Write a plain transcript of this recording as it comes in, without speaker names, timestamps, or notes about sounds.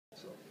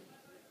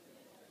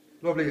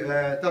Lovely.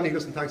 Danny,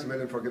 listen, thanks a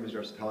million for giving us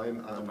your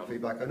time and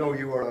feedback. I know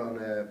you were on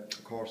a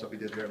course that we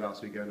did here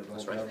last weekend at the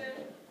hotel.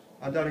 Right.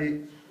 And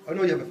Danny, I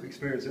know you have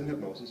experience in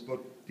hypnosis,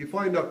 but do you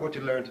find that what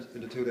you learned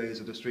in the 2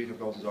 days of the Street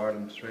Hypnosis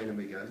Ireland training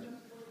weekend,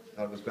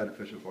 that was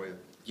beneficial for you?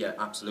 Yeah,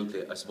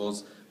 absolutely. I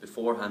suppose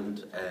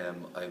beforehand,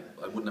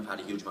 I wouldn't have had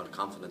a huge amount of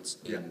confidence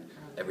in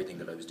everything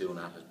that I was doing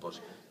at it, but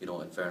you know,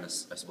 in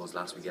fairness, I suppose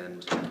last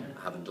weekend,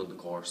 having done the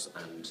course,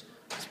 and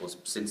I suppose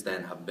since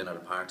then, having been at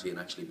a party and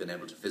actually been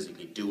able to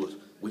physically do it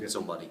with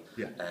somebody,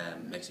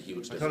 makes a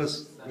huge difference. Tell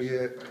us, were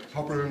you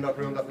popular in that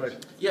room that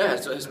night? Yeah,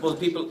 so I suppose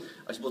people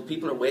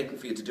are waiting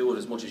for you to do it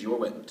as much as you're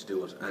waiting to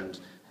do it, and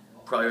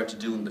prior to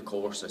doing the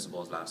course, I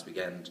suppose, last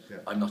weekend,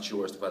 I'm not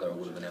sure as to whether I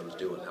would have been able to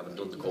do it. Having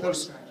done the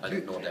course, I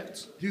have no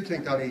doubts. Do you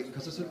think, Danny,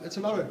 because it's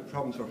a lot of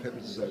problems for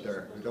hypnotists out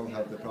there who don't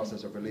have the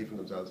process or belief in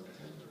themselves,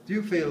 do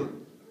you feel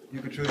you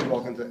could truly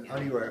walk into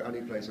anywhere,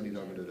 any place, any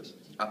time and do this?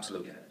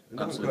 Absolutely.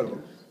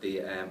 Absolutely.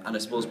 And I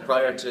suppose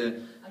prior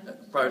to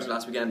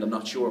last weekend, I'm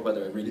not sure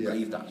whether I really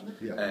believe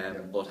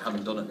that. But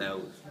having done it now,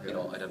 you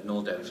know, I'd have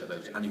no doubt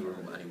about any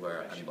room,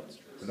 anywhere,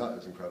 anybody. And that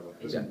is incredible.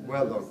 Listen,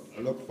 well done.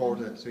 I look forward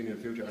to seeing you in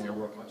the future and your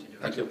work.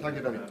 Thank you. Thank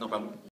you, Danny. No problem.